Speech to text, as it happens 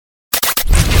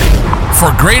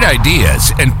For great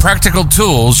ideas and practical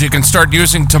tools you can start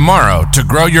using tomorrow to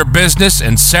grow your business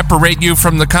and separate you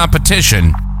from the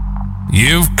competition,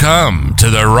 you've come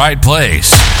to the right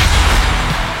place.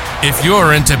 If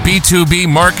you're into B2B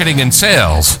marketing and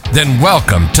sales, then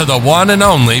welcome to the one and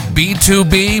only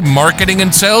B2B Marketing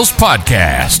and Sales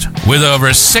Podcast. With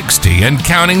over 60 and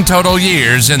counting total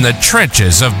years in the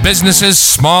trenches of businesses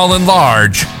small and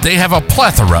large, they have a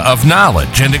plethora of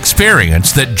knowledge and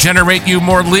experience that generate you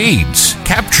more leads,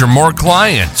 capture more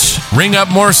clients, ring up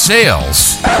more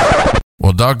sales.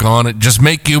 Well, doggone it, just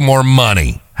make you more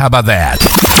money. How about that?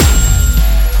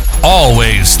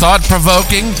 Always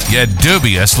thought-provoking, yet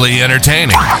dubiously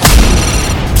entertaining.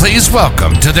 Please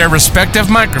welcome to their respective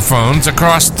microphones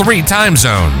across 3 time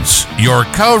zones, your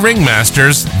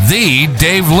co-ringmasters, the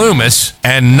Dave Loomis,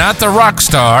 and not the rock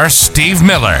star, Steve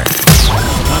Miller.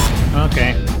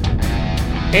 Okay.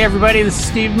 Hey, everybody, this is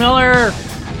Steve Miller.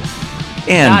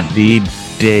 And the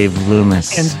Dave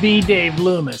Loomis. And the Dave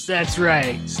Loomis, that's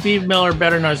right. Steve Miller,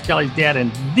 better known as Kelly's dad,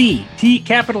 and the T,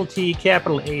 capital T,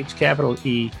 capital H, capital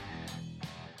E,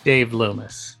 Dave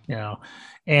Loomis,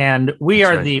 and we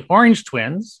are the Orange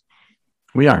Twins.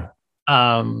 We are.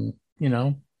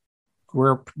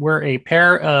 We're a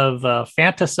pair of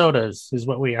Fanta sodas is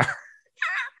what we are.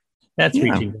 That's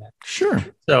reaching that. Sure.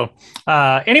 So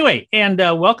anyway, and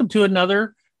welcome to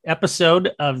another episode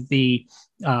of the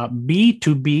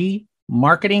B2B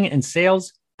Marketing and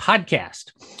Sales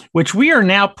Podcast, which we are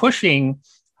now pushing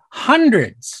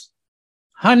hundreds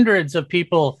of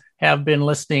people have been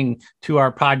listening to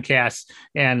our podcast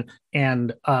and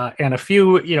a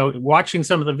few, watching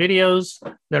some of the videos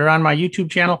that are on my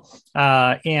YouTube channel.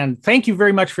 And thank you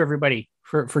very much for everybody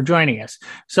for joining us.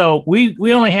 So we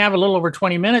only have a little over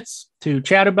 20 minutes to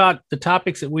chat about the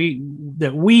topics that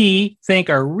we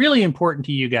think are really important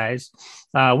to you guys.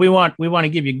 We want to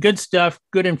give you good stuff,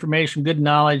 good information, good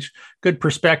knowledge, good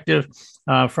perspective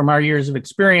from our years of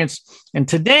experience. And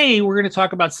today we're going to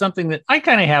talk about something that I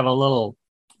kind of have a little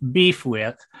beef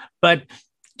with, but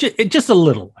just a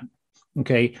little one.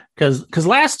 Okay. Because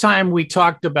last time we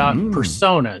talked about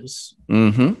personas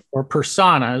or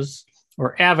personas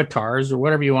or avatars or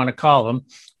whatever you want to call them.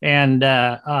 And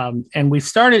we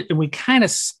kind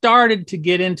of started to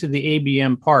get into the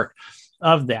ABM part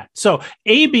of that. So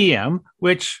ABM,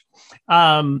 which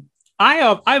I've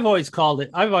always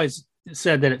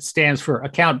said that it stands for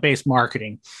account-based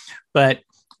marketing, but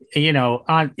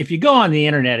if you go on the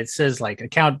internet, it says like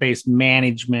account-based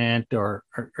management or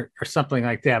something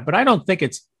like that. But I don't think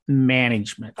it's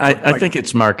management. I think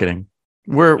it's marketing.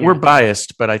 We're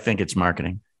biased, but I think it's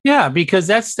marketing. Yeah, because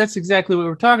that's exactly what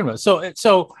we're talking about. So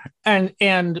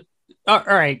all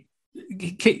right.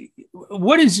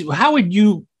 How would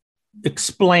you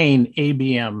explain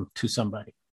ABM to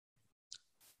somebody?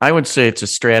 I would say it's a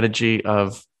strategy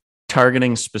of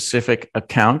targeting specific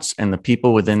accounts and the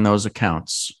people within those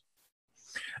accounts.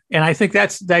 And I think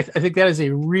that is a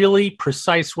really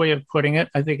precise way of putting it.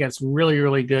 I think that's really,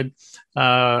 really good.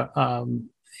 And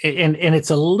it's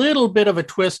a little bit of a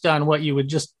twist on what you would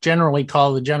just generally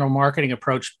call the general marketing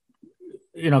approach,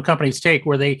 companies take,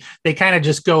 where they kind of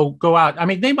just go out. I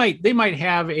mean, they might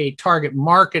have a target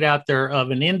market out there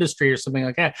of an industry or something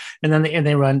like that, and then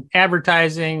they run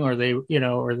advertising, or they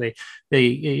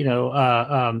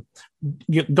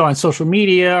go on social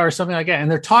media or something like that,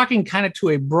 and they're talking kind of to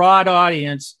a broad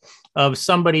audience of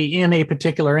somebody in a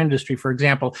particular industry, for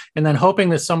example, and then hoping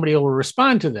that somebody will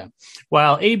respond to them.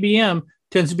 While ABM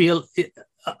tends to be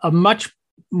a much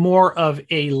more of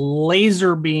a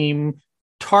laser beam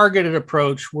targeted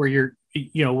approach, where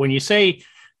when you say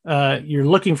you're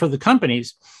looking for the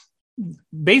companies,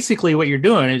 basically what you're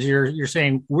doing is you're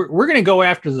saying we're going to go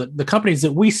after the companies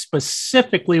that we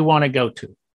specifically want to go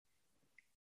to.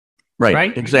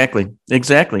 Right. Exactly.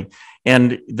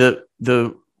 And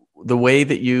the way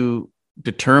that you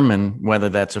determine whether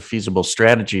that's a feasible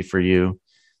strategy for you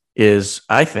is,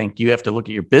 I think you have to look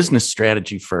at your business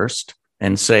strategy first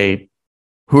and say,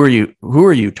 who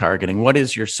are you targeting? What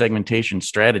is your segmentation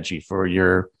strategy for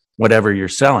your whatever you're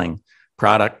selling,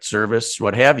 product, service,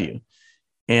 what have you?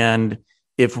 And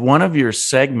if one of your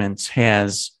segments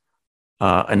has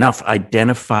enough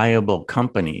identifiable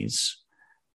companies,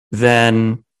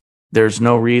 then there's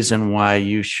no reason why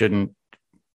you shouldn't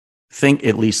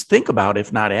at least think about,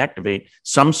 if not activate,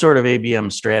 some sort of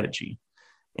ABM strategy.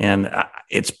 And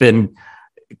it's been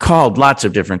called lots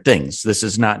of different things. This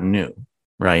is not new,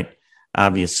 right?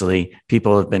 Obviously,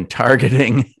 people have been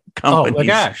targeting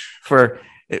companies for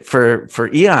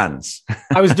eons.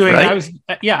 I was doing right?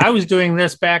 I was doing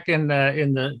this back in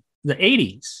the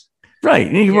 80s.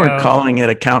 Right. You weren't calling it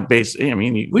account based. I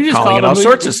mean, we just calling it all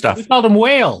sorts of stuff. We called them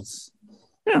whales.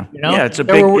 Yeah. You know? Yeah. It's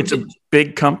a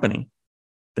big company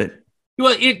that.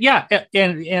 Well,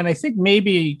 and I think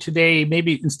maybe today,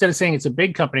 maybe instead of saying it's a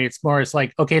big company, it's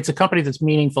like, okay, it's a company that's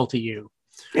meaningful to you.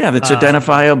 Yeah, that's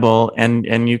identifiable,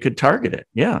 and you could target it.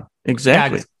 Yeah,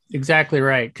 exactly. Yeah, exactly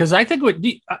right. Because I think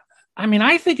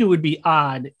I think it would be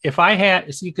odd if I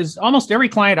had, because almost every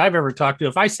client I've ever talked to,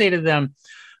 if I say to them,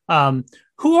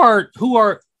 who are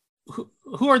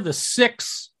the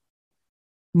 6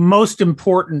 most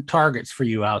important targets for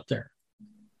you out there?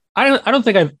 I don't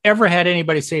think I've ever had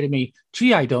anybody say to me,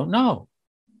 gee, I don't know.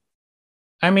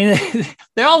 I mean,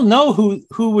 they all know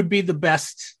who would be the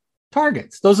best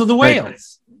targets. Those are the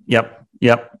whales. Right.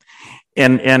 Yep.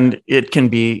 And it can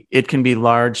be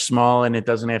large, small, and it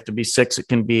doesn't have to be 6. It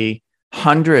can be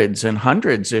hundreds and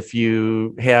hundreds if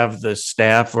you have the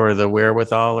staff or the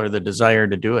wherewithal or the desire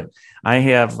to do it. I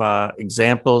have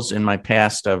examples in my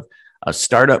past of a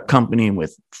startup company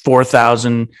with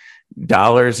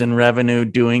 $4,000 in revenue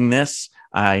doing this.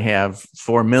 I have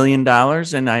 $4 million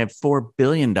and I have $4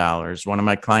 billion. One of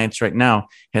my clients right now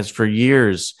has for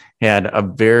years had a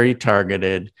very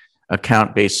targeted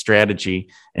account-based strategy.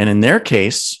 And in their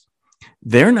case,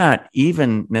 they're not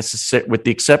even necessarily, with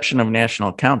the exception of national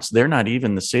accounts, they're not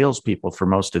even the salespeople for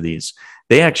most of these.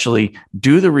 They actually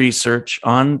do the research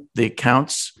on the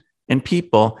accounts and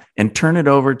people and turn it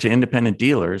over to independent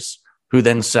dealers who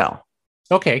then sell.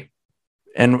 Okay.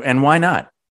 And why not?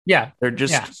 Yeah. They're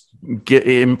just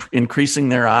increasing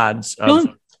their odds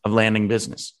of landing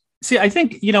business. See, I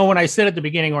think, when I said at the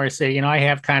beginning where I say, I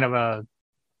have kind of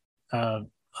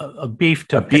a beef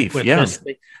to pick with this.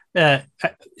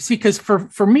 See, because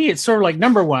for me, it's sort of like,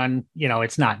 number one,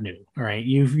 it's not new. All right.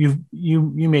 You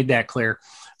made that clear.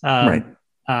 Right.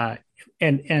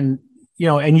 And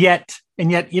yet,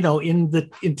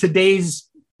 in today's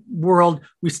world,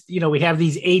 we have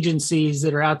these agencies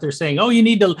that are out there saying, oh, you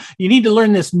need to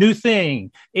learn this new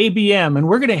thing, ABM, and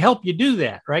we're going to help you do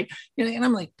that. Right. And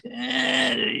I'm like,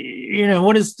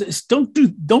 what is this?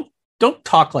 Don't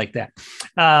talk like that.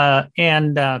 But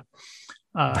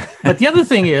the other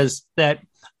thing is that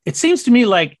it seems to me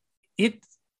like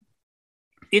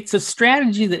it's a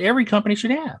strategy that every company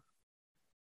should have.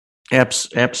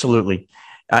 Absolutely.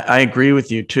 I agree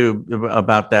with you too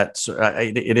about that. So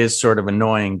it is sort of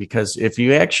annoying because if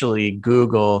you actually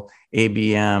Google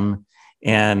ABM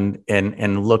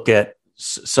and look at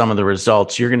some of the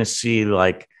results, you're going to see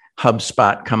like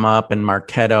HubSpot come up and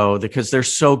Marketo, because they're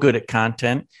so good at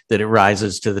content that it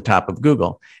rises to the top of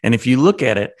Google. And if you look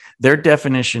at it, their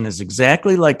definition is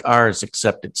exactly like ours,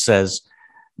 except it says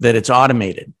that it's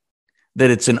automated, that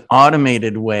it's an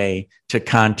automated way to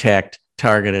contact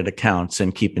targeted accounts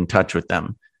and keep in touch with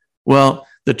them. Well,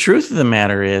 the truth of the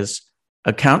matter is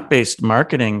account-based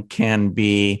marketing can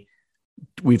be,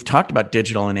 we've talked about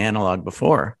digital and analog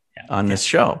before on this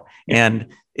show. Yeah. And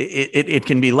it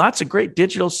can be lots of great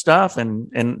digital stuff. And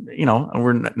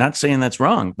we're not saying that's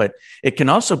wrong, but it can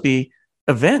also be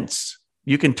events.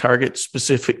 You can target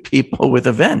specific people with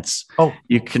events. Oh,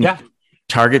 you can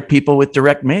target people with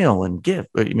direct mail and gift.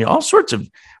 All sorts of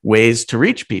ways to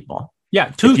reach people.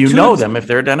 Yeah. If you know them, if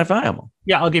they're identifiable.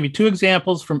 Yeah. I'll give you 2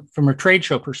 examples from a trade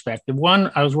show perspective.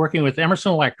 One, I was working with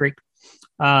Emerson Electric,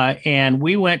 and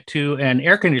we went to an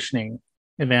air conditioning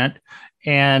event,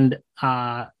 and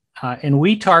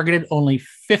we targeted only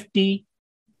 50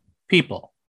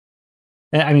 people.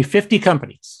 50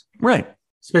 companies. Right.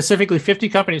 Specifically 50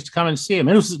 companies to come and see them.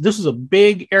 And this was a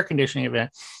big air conditioning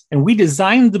event. And we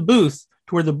designed the booth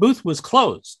to where the booth was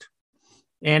closed.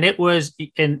 And it was,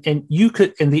 and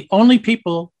the only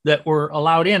people that were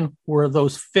allowed in were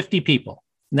those 50 people.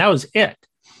 And that was it.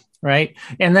 Right.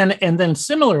 And then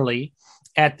similarly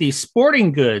at the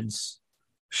sporting goods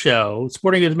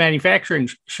manufacturing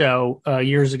show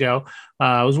years ago,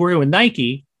 I was working with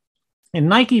Nike, and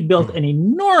Nike built an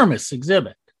enormous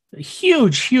exhibit, a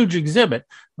huge exhibit.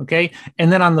 Okay.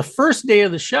 And then on the first day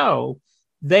of the show,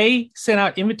 they sent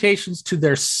out invitations to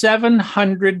their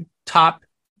 700 top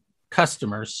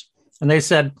customers. And they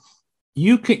said,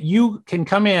 you can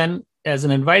come in as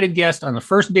an invited guest on the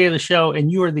first day of the show,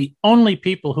 and you are the only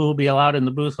people who will be allowed in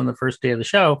the booth on the first day of the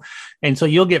show. And so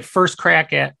you'll get first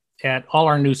crack at all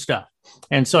our new stuff.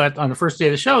 And so on the first day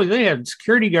of the show, they had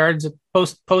security guards that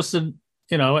posted,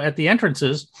 at the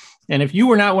entrances. And if you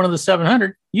were not one of the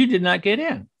 700, you did not get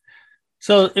in.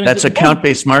 So that's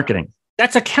account-based marketing.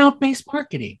 That's account-based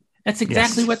marketing. That's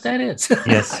exactly what that is.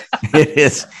 Yes, it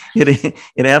is.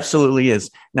 It absolutely is.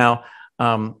 Now,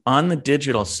 on the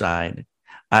digital side,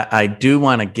 I do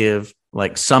want to give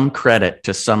some credit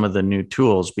to some of the new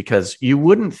tools, because you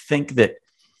wouldn't think that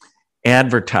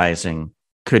advertising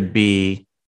could be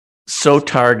so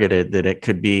targeted that it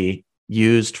could be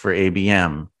used for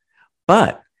ABM.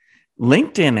 But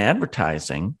LinkedIn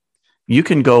advertising, you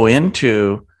can go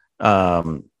into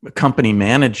company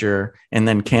manager and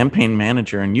then campaign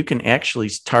manager, and you can actually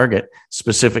target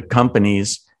specific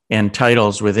companies and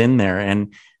titles within there.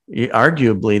 And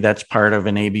arguably that's part of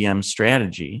an ABM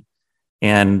strategy.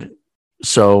 And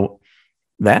so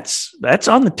that's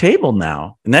on the table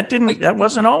now. And that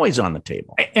wasn't always on the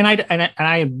table. And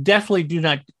I definitely do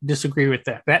not disagree with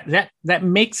that. That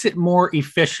makes it more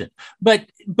efficient. But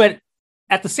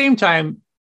at the same time,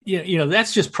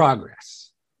 that's just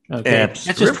progress. Okay, that's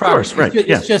just progress. Right.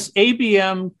 It's just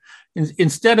ABM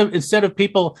instead of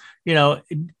people,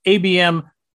 ABM,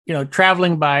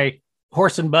 traveling by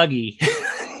horse and buggy.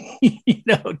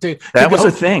 That was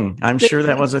a thing. I'm sure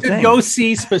that was a thing. Go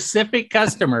see specific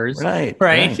customers, right?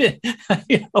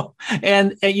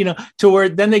 And to where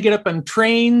then they get up on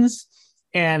trains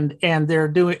and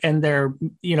they're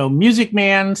music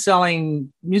man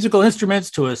selling musical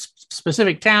instruments to a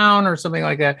specific town or something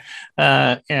like that,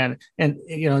 and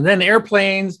then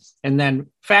airplanes and then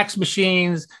fax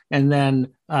machines and then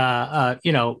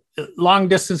long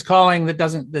distance calling that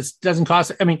doesn't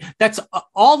cost. I mean, that's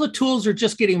all the tools are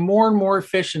just getting more and more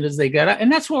efficient as they get up, and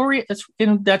that's where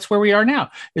we are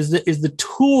now. Is the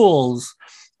tools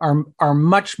are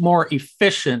much more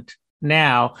efficient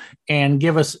now and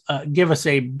give us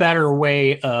a better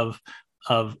way of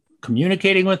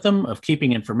communicating with them, of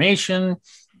keeping information,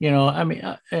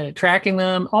 tracking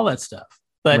them, all that stuff.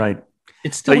 But right.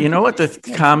 It's still, but you know what the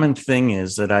common thing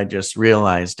is that I just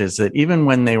realized is that even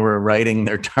when they were writing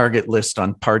their target list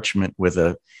on parchment with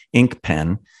a ink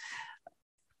pen,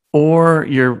 or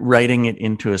you're writing it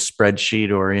into a spreadsheet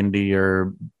or into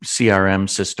your CRM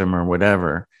system or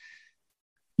whatever,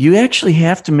 you actually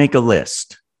have to make a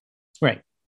list. Right.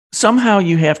 Somehow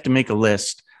you have to make a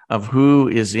list of who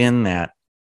is in that.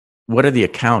 What are the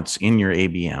accounts in your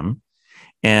ABM?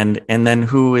 And then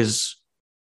who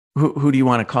do you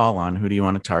want to call on? Who do you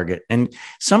want to target? And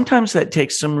sometimes that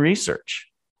takes some research.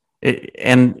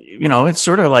 It's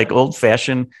sort of like old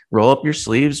fashioned roll up your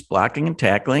sleeves, blocking and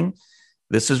tackling.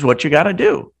 This is what you got to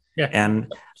do. Yeah.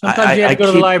 And sometimes you have to go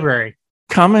to the library.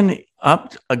 Coming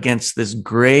up against this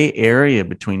gray area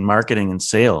between marketing and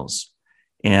sales.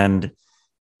 And,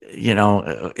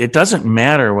 it doesn't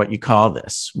matter what you call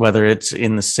this, whether it's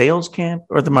in the sales camp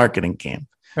or the marketing camp.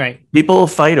 Right. People will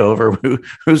fight over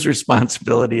whose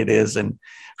responsibility it is and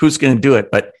who's going to do it,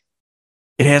 but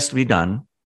it has to be done.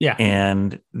 Yeah.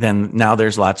 And then now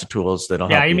there's lots of tools that'll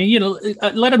help. I mean,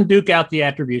 let them duke out the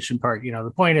attribution part.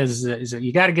 The point is that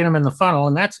you got to get them in the funnel,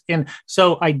 and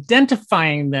so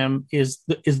identifying them is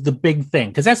the big thing,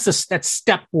 because that's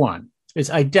step one, is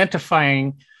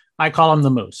identifying. I call them the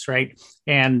moose, right?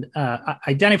 And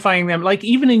identifying them, like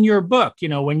even in your book,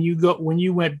 when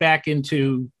you went back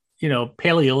into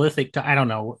Paleolithic to, I don't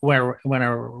know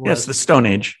whenever. Yes, the Stone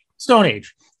Age.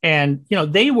 And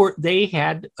they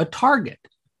had a target.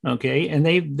 Okay. And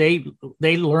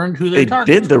they learned who their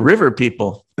target did. The river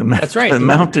people. That's right. The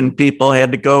mountain people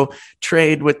had to go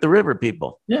trade with the river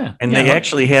people. Yeah. And they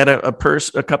actually had a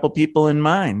couple people in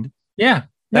mind. Yeah.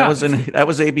 That was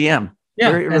ABM.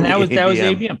 Yeah. And that was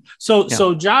ABM.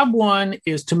 So job one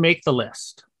is to make the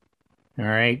list. All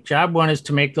right. Job one is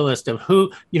to make the list of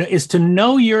who, is to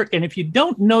know and if you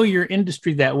don't know your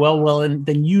industry that well,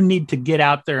 then you need to get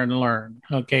out there and learn.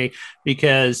 Okay.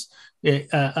 Because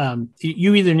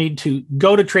you either need to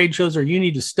go to trade shows or you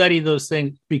need to study those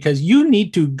things, because you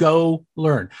need to go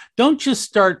learn. Don't just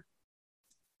start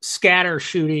scatter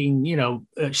shooting,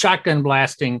 shotgun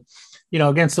blasting,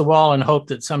 against the wall and hope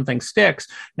that something sticks,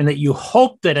 and that you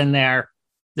hope that in there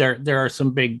are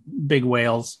some big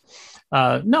whales.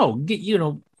 No,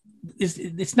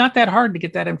 it's not that hard to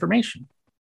get that information.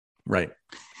 Right.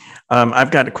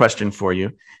 I've got a question for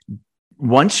you.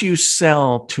 Once you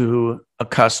sell to a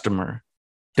customer,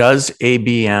 does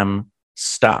ABM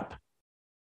stop?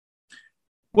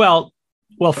 Well,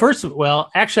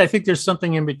 actually, I think there's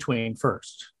something in between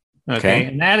first. Okay.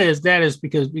 And that is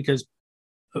because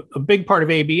a big part of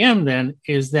ABM then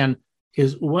is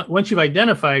once you've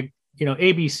identified,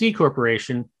 ABC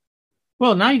Corporation.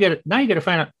 Well, now you got to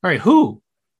find out. All right, who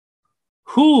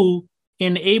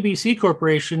in ABC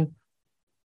Corporation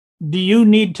do you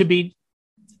need to be,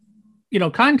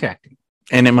 contacting?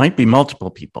 And it might be multiple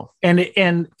people. And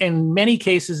in many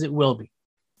cases it will be.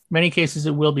 Many cases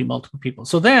it will be multiple people.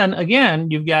 So then again,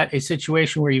 you've got a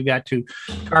situation where you've got to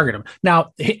target them.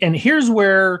 Now, and here's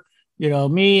where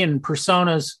me and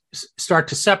personas start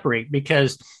to separate,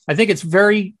 because I think it's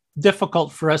very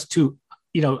difficult for us to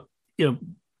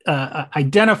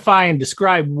identify and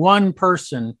describe one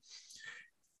person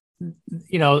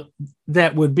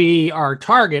that would be our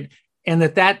target, and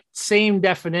that same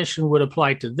definition would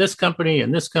apply to this company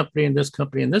and this company and this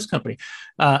company and this company.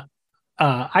 I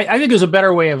think there's a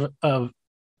better way of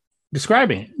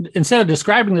describing it. Instead of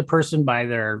describing the person by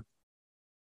their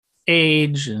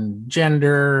age and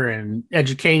gender and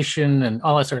education and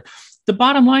all that sort of, the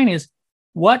bottom line is,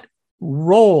 what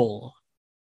role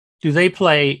do they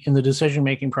play in the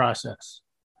decision-making process?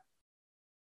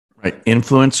 Right.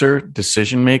 Influencer,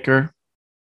 decision maker,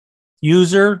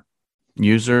 user,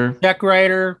 check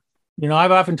writer. I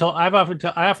often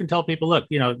tell people, look,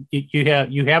 you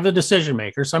have the decision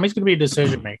maker. Somebody's going to be a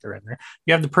decision maker in there.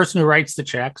 You have the person who writes the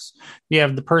checks. You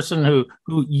have the person who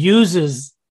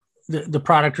uses the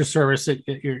product or service that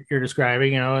you're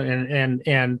describing,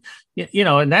 and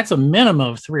that's a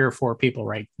minimum of 3 or 4 people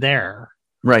right there.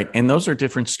 Right. And those are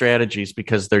different strategies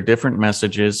because they're different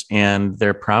messages and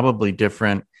they're probably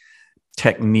different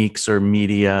techniques or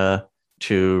media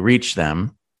to reach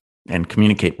them and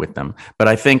communicate with them. But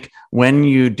I think when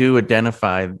you do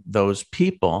identify those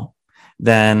people,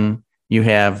 then you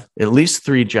have at least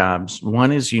 3 jobs.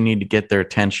 One is you need to get their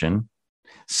attention.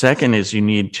 Second is you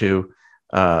need to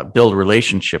build a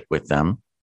relationship with them.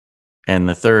 And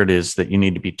the third is that you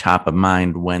need to be top of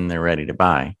mind when they're ready to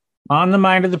buy. On the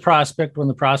mind of the prospect when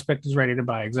the prospect is ready to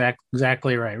buy.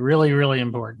 Exactly right. Really, really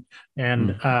important.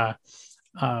 And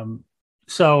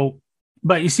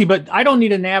but I don't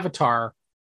need an avatar.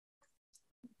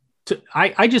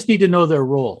 I just need to know their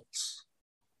roles.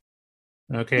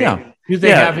 Okay. Yeah. Do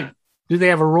they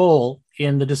have a role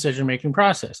in the decision-making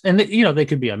process? And they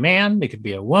could be a man, they could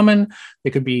be a woman, they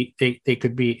could be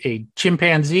a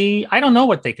chimpanzee. I don't know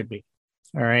what they could be.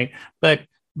 All right. But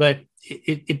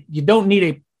you don't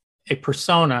need a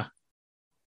persona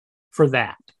for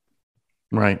that.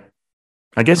 Right.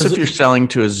 I guess if you're selling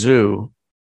to a zoo,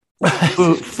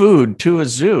 food to a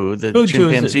zoo, the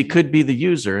chimpanzee could be the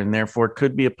user and therefore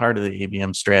could be a part of the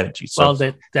ABM strategy. So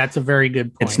that's a very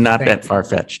good point. It's not that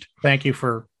far-fetched. Thank you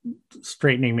for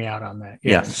straightening me out on that.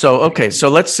 Yes. Yeah. So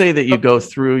let's say that you go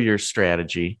through your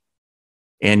strategy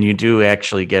and you do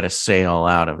actually get a sale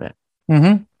out of it.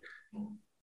 Mm-hmm.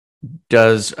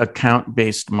 Does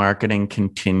account-based marketing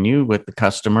continue with the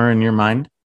customer in your mind?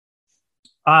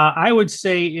 I would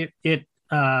say it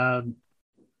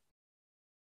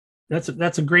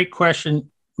that's a great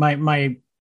question. My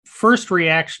first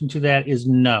reaction to that is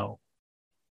no.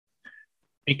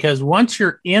 Because once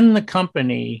you're in the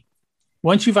company,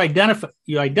 once you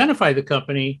identify the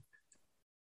company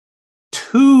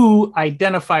to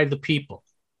identify the people.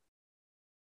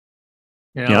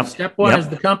 Step one is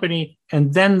the company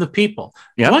and then the people.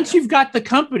 Yep. Once you've got the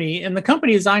company and the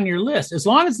company is on your list, as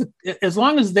long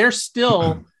as they're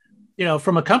still,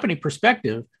 from a company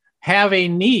perspective, have a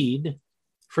need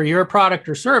for your product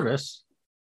or service,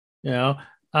 then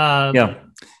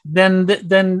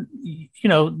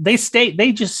they stay.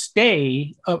 They just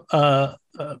stay.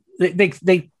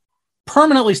 They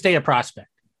permanently stay a prospect.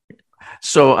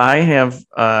 So I have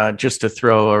just to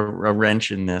throw a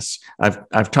wrench in this.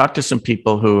 I've talked to some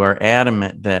people who are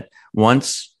adamant that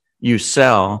once you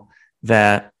sell,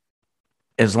 that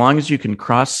as long as you can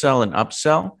cross-sell and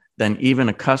upsell, then even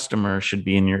a customer should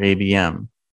be in your ABM.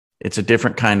 It's a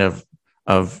different kind of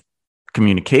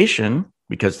communication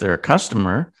because they're a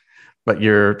customer, but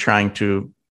you're trying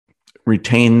to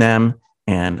retain them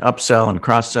and upsell and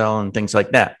cross-sell and things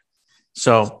like that.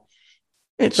 So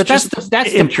that's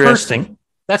interesting.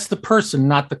 That's the person,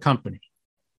 not the company.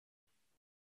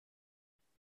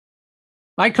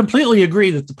 I completely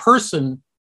agree that the person,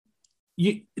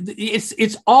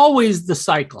 it's always the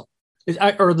cycle,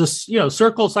 or the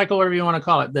circle, cycle, whatever you want to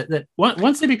call it. That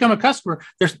once they become a customer,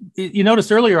 you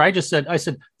noticed earlier I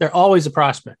said they're always a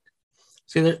prospect.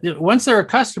 See, once they're a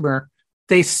customer,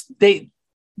 do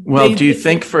you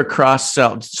think for cross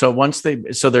sell?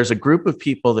 So there's a group of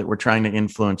people that we're trying to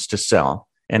influence to sell.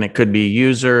 And it could be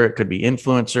user, it could be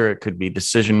influencer, it could be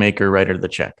decision maker, writer of the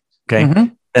check. Okay.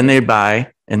 Mm-hmm. Then they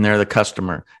buy and they're the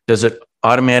customer. Does it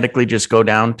automatically just go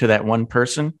down to that one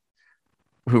person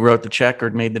who wrote the check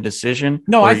or made the decision?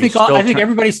 No, I think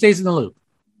everybody stays in the loop.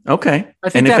 Okay.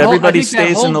 And if everybody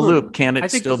stays in the loop, can it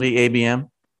still be ABM?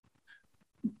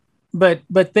 But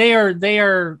they are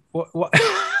no,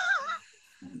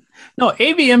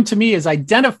 ABM to me is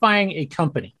identifying a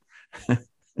company.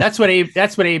 That's what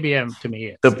ABM to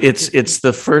me is. It's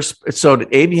the first. So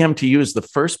ABM to you is the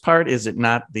first part. Is it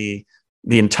not the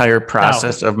entire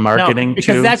process of marketing? No,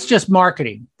 because that's just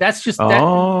marketing. That's just that's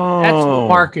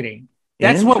marketing.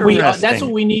 That's what we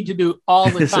need to do all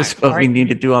the time. This is what we need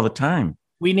to do all the time.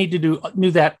 We need to do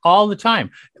that all the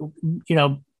time.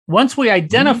 once we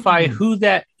identify who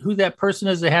that person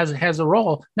is that has a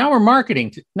role, now we're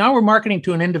marketing to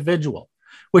an individual,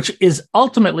 which is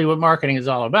ultimately what marketing is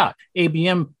all about.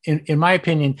 ABM, in my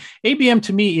opinion, ABM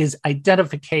to me is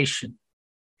identification.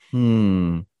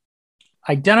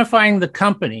 Identifying the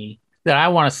company that I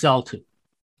want to sell to.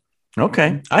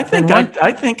 Okay. I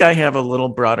think I have a little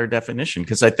broader definition,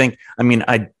 because I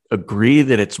agree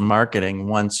that it's marketing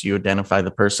once you identify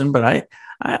the person, but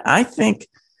I think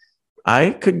I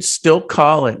could still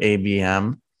call it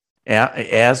ABM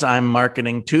as I'm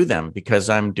marketing to them, because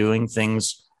I'm doing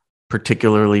things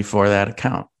particularly for that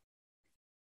account.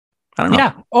 I don't know.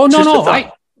 Yeah. Oh, no.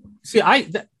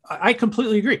 I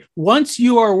completely agree. Once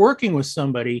you are working with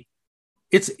somebody,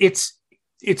 it's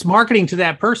marketing to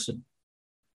that person.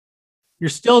 You're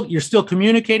still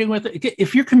communicating with it.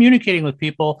 If you're communicating with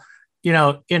people, in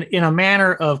a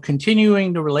manner of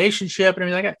continuing the relationship and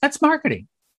everything like that, that's marketing.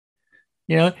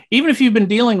 Even if you've been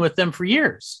dealing with them for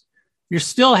years, you're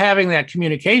still having that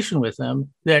communication with them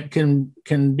that can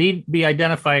be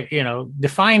identified,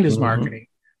 defined as marketing.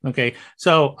 Okay.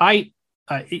 So I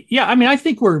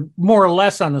think we're more or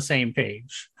less on the same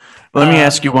page. Let me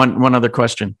ask you one other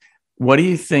question. What do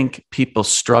you think people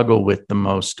struggle with the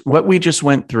most? What we just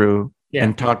went through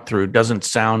and talked through doesn't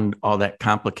sound all that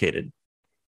complicated.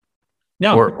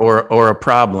 No. Or a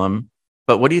problem.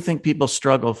 But what do you think people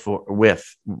struggle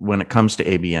with when it comes to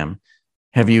ABM?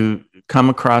 Have you come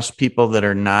across people that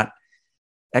are not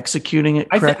executing it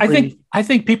correctly? I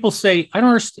think people say, I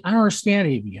don't understand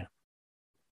ABM.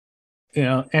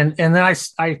 And then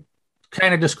I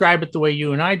kind of describe it the way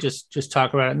you and I just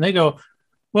talk about it, and they go,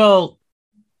 well,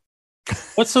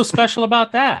 what's so special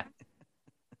about that?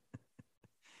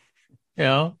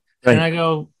 Right. And I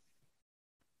go,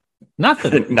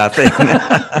 nothing. Nothing.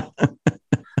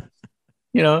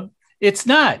 It's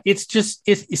not. It's just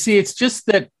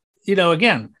that,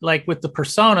 again, like with the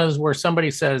personas where somebody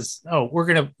says, oh, we're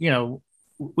going to,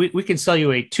 we can sell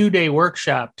you a 2-day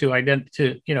workshop for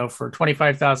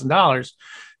 $25,000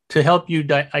 to help you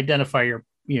identify your,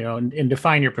 and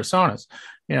define your personas,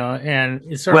 and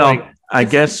it's sort of like, I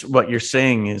guess what you're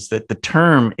saying is that the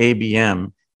term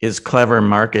ABM is clever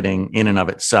marketing in and of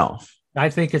itself. I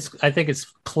think it's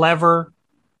clever.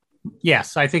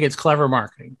 Yes, I think it's clever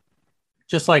marketing.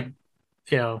 Just like,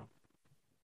 and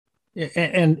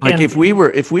if we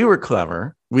were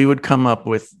clever, we would come up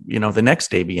with, the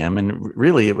next ABM, and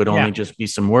really it would only just be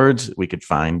some words that we could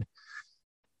find.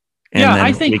 And then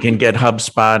I think we can get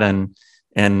HubSpot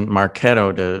and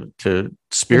Marketo to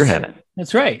spearhead it.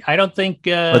 That's right. I don't think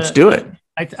let's do it.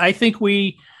 I think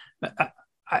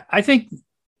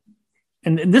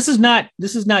and this is not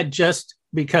just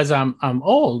because I'm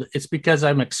old. It's because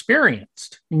I'm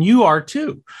experienced, and you are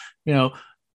too. This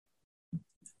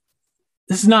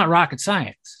is not rocket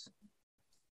science.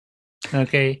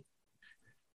 Okay.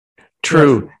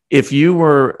 True. Yes. If you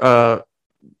were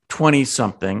 20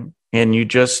 something and you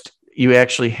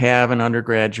actually have an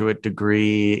undergraduate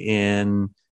degree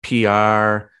in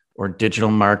PR or digital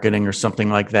marketing or something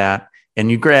like that, and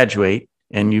you graduate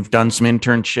and you've done some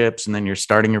internships, and then you're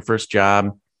starting your first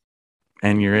job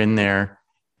and you're in there,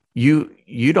 you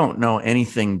don't know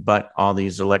anything but all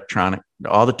these electronic,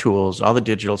 all the tools, all the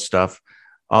digital stuff,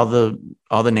 all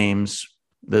the names,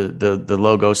 the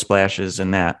logo splashes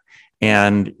and that.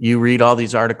 And you read all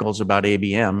these articles about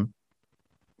ABM,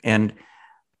 and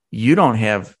you don't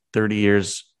have 30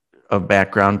 years of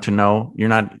background to know. You're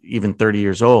not even 30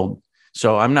 years old.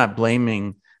 So I'm not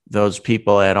blaming those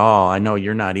people at all. I know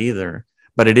you're not either.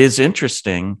 But it is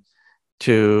interesting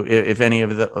to, if any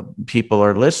of the people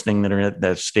are listening that are at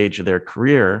that stage of their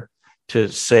career, to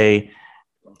say,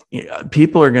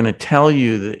 people are going to tell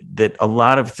you that a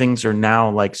lot of things are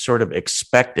now like sort of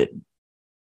expected.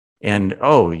 And,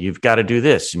 oh, you've got to do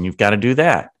this and you've got to do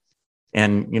that.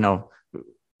 And,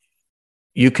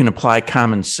 you can apply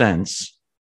common sense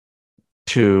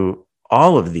to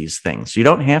all of these things. You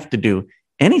don't have to do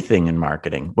anything in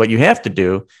marketing. What you have to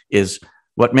do is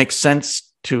what makes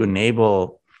sense to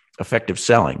enable effective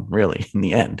selling, really, in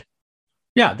the end.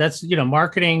 Yeah, that's,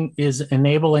 marketing is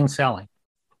enabling selling.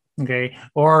 Okay.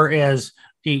 Or as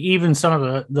even some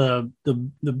of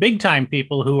the big time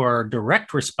people who are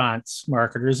direct response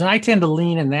marketers, and I tend to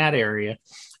lean in that area,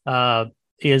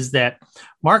 is that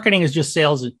marketing is just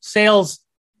sales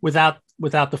without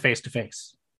the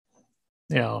face-to-face.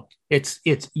 It's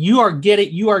you are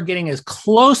getting as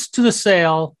close to the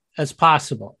sale as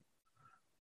possible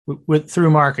through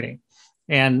marketing.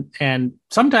 And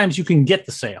sometimes you can get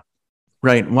the sale.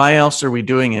 Right. Why else are we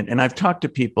doing it? And I've talked to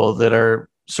people that are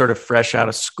sort of fresh out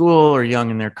of school or young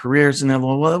in their careers, and they're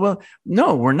well,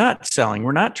 no, we're not selling.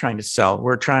 We're not trying to sell.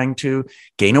 We're trying to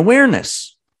gain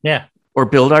awareness. Yeah. Or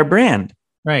build our brand.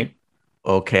 Right.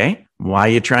 Okay. Why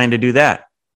are you trying to do that?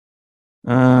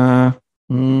 Well,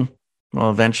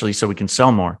 eventually so we can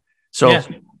sell more. So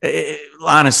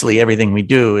honestly, everything we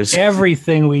do is so to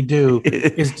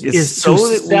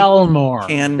sell more.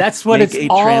 That's what it's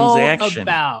all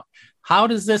about. How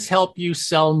does this help you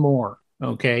sell more?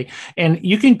 Okay. And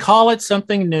you can call it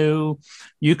something new.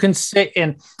 You can say,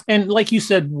 and like you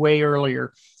said way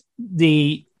earlier,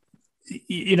 the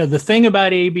thing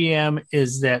about ABM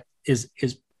is that is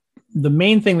the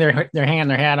main thing they're hanging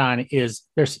their hat on is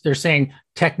they're saying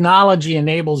technology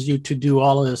enables you to do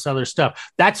all of this other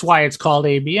stuff. That's why it's called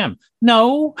ABM.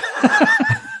 No,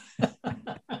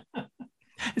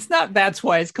 it's not. That's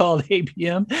why it's called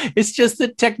ABM. It's just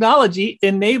that technology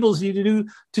enables you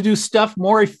to do stuff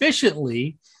more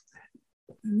efficiently.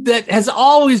 That has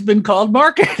always been called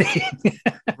marketing.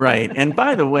 Right. And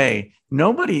by the way,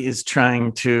 nobody is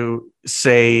trying to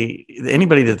say,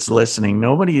 anybody that's listening,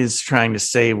 nobody is trying to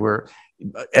say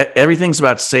everything's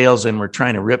about sales and we're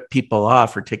trying to rip people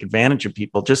off or take advantage of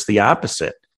people. Just the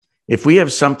opposite. If we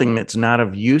have something that's not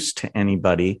of use to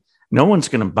anybody, no one's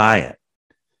going to buy it.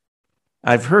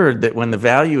 I've heard that when the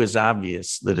value is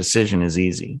obvious, the decision is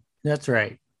easy. That's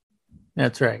right.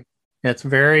 That's right. That's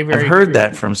very, very. I've heard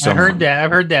that from someone.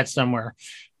 I've heard that somewhere,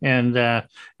 and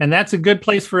that's a good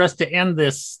place for us to end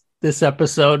this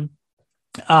episode,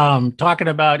 talking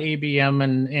about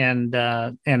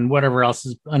ABM and whatever else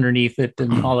is underneath it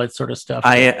and all that sort of stuff.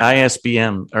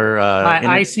 ISBM or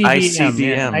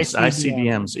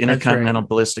ICBMs, intercontinental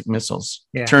ballistic missiles.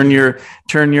 Yeah. Turn your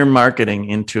marketing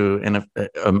into an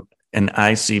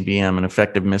ICBM, an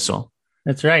effective missile.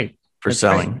 That's right. For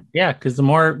selling. Right. Yeah, because the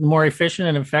more efficient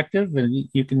and effective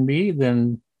you can be,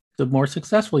 then the more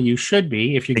successful you should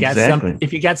be if you got something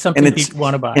people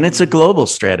want to buy. And it's a global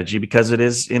strategy because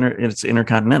it's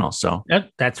intercontinental. So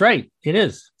that's right. It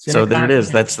is. So there it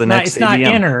is. That's the next.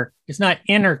 It's not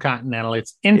intercontinental.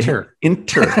 It's inter.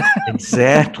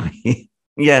 Exactly.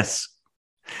 Yes.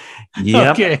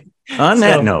 Yep. Okay. On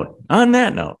that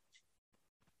note,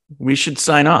 we should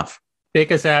sign off.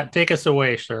 Take us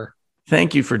away, sir.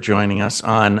 Thank you for joining us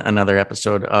on another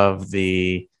episode of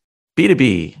the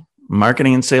B2B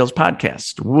Marketing and Sales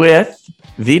Podcast with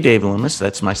the Dave Loomis,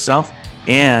 that's myself,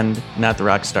 and not the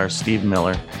rock star, Steve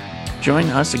Miller. Join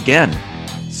us again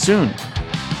soon.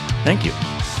 Thank you.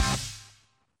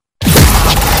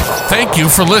 Thank you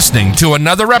for listening to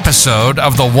another episode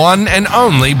of the one and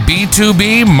only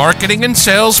B2B Marketing and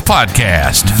Sales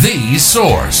Podcast, the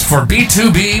source for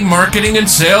B2B marketing and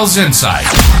sales insight.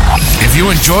 If you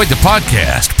enjoyed the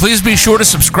podcast, please be sure to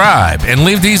subscribe and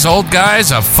leave these old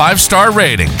guys a 5-star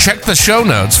rating. Check the show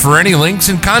notes for any links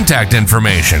and contact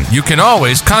information. You can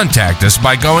always contact us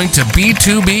by going to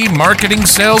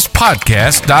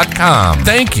b2bmarketingsalespodcast.com.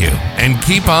 Thank you, and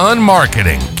keep on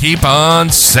marketing. Keep on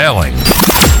selling.